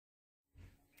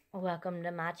Welcome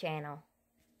to my channel.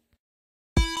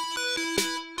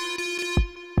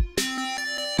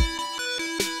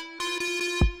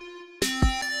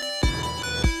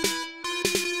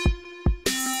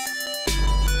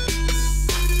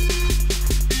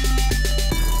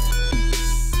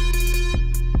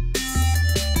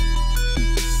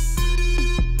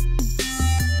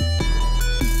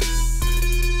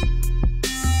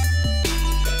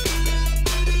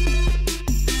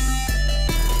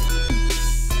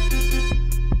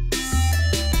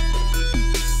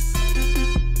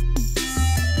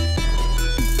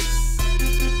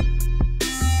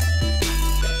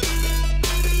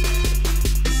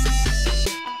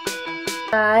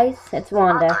 Guys, it's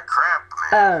Wanda.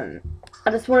 I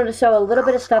just wanted to show a little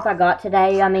bit of stuff I got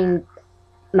today. I mean,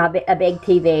 a big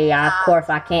TV. Of course,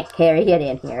 I can't carry it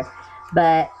in here.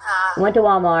 But I went to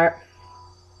Walmart,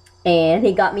 and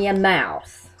he got me a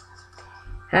mouse.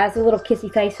 Has a little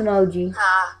kissy face emoji.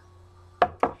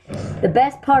 The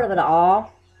best part of it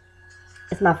all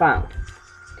is my phone.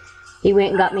 He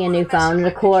went and got me a new phone. And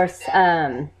of course,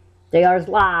 they are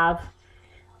live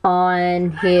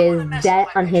on his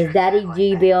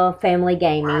Daddygville family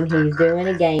gaming. He's doing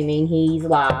a gaming. He's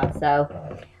live. So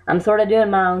I'm sort of doing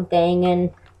my own thing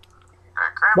and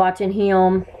watching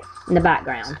him in the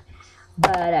background.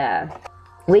 But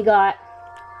we got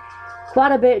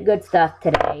quite a bit of good stuff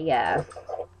today.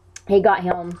 He got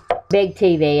him big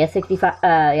TV, a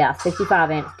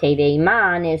 65-inch TV.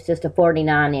 Mine is just a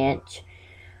 49-inch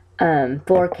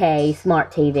 4K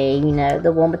smart TV. You know,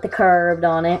 the one with the curved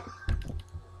on it.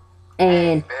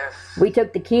 And we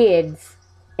took the kids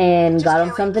and got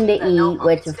them something to eat,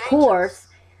 which of course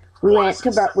I went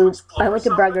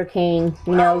to Burger King,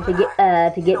 you know, to get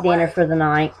dinner for the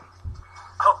night.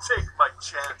 I'll take my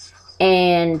chance.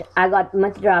 And I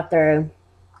went to drive-thru,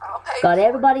 got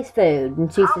everybody's food,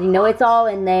 and she said, you know, it's all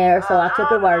in there. So I took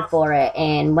her word for it.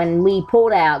 And when we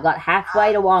pulled out, got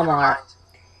halfway to Walmart,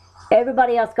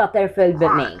 everybody else got their food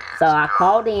but me. So I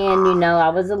called in. You know, I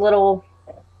was a little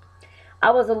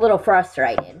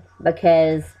frustrated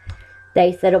because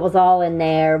they said it was all in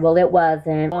there. Well, it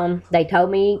wasn't. They told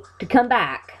me to come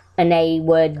back and they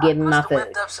would give me my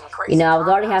food. You know, I was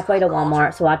already halfway to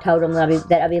Walmart, so I told them that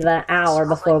it'll be about an hour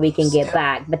before we can get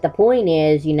back. But the point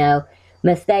is, you know,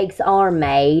 mistakes are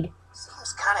made.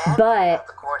 But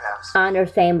I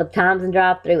understand with times in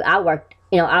drive-thru. I worked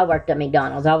at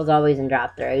McDonald's. I was always in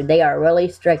drive-thru. They are really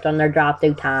strict on their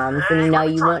drive-thru times, and you know,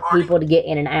 you want people to get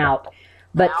in and out.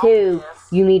 But two,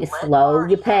 you need to slow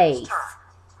your pace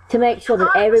to make sure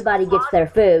that everybody gets their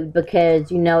food,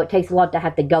 because, you know, it takes a lot to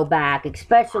have to go back,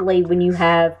 especially when you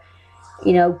have,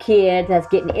 you know, kids that's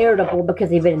getting irritable because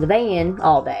they've been in the van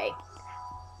all day.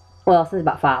 Well, since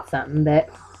about 5-something, but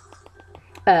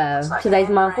today's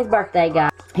my uncle's birthday,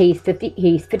 guys. He's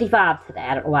 55 today.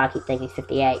 I don't know why I keep thinking he's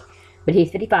 58, but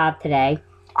he's 55 today.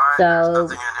 So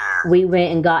we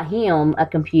went and got him a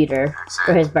computer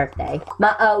for his birthday.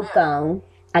 My old phone,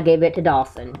 I gave it to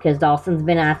Dawson because Dawson's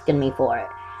been asking me for it.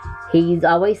 He's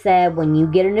always said, when you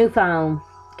get a new phone,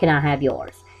 can I have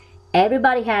yours?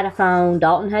 Everybody had a phone.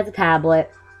 Dalton has a tablet,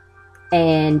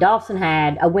 and Dawson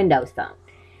had a Windows phone.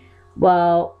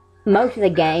 Well, most of the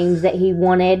games that he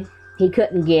wanted, he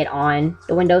couldn't get on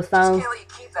the Windows phone.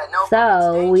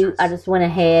 So I just went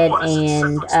ahead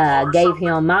and gave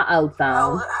him my old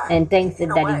phone. And thanks to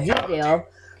Daddygville,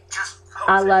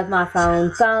 I love my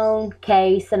phone,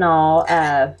 case, and all.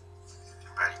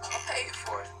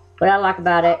 What I like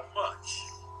about it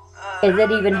is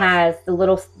it even has the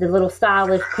little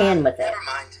stylish pen with it.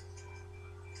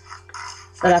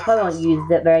 But I probably won't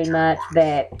use it very much.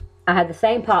 But I had the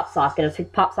same pop socket. I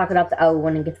took pop socket off the old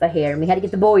one and get the hair. And we had to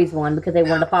get the boys one because they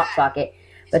wanted a pop socket.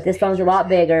 But this phone's a lot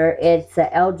bigger. It's a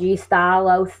LG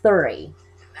Stylo 3.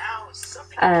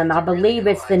 I believe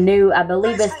it's the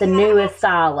newest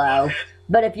Stylo.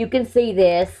 But if you can see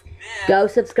this, go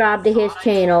subscribe to his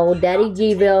channel,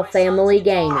 Daddygville Family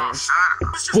Gaming.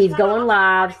 He's going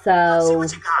live, so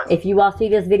if you all see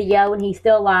this video and he's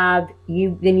still live,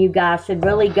 then you guys should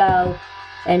really go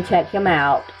and check him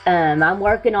out. I'm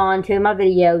working on 2 of my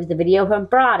videos. The video from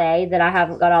Friday that I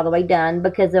haven't got all the way done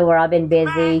because of where I've been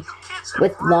busy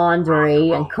with laundry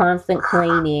and constant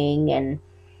cleaning and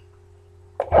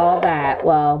all that.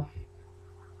 Well,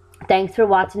 thanks for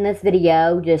watching this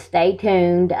video. Just stay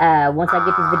tuned. Once I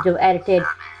get this video edited,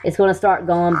 it's going to start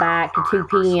going back to 2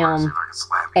 p.m.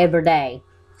 every day.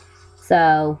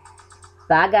 So,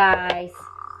 bye guys.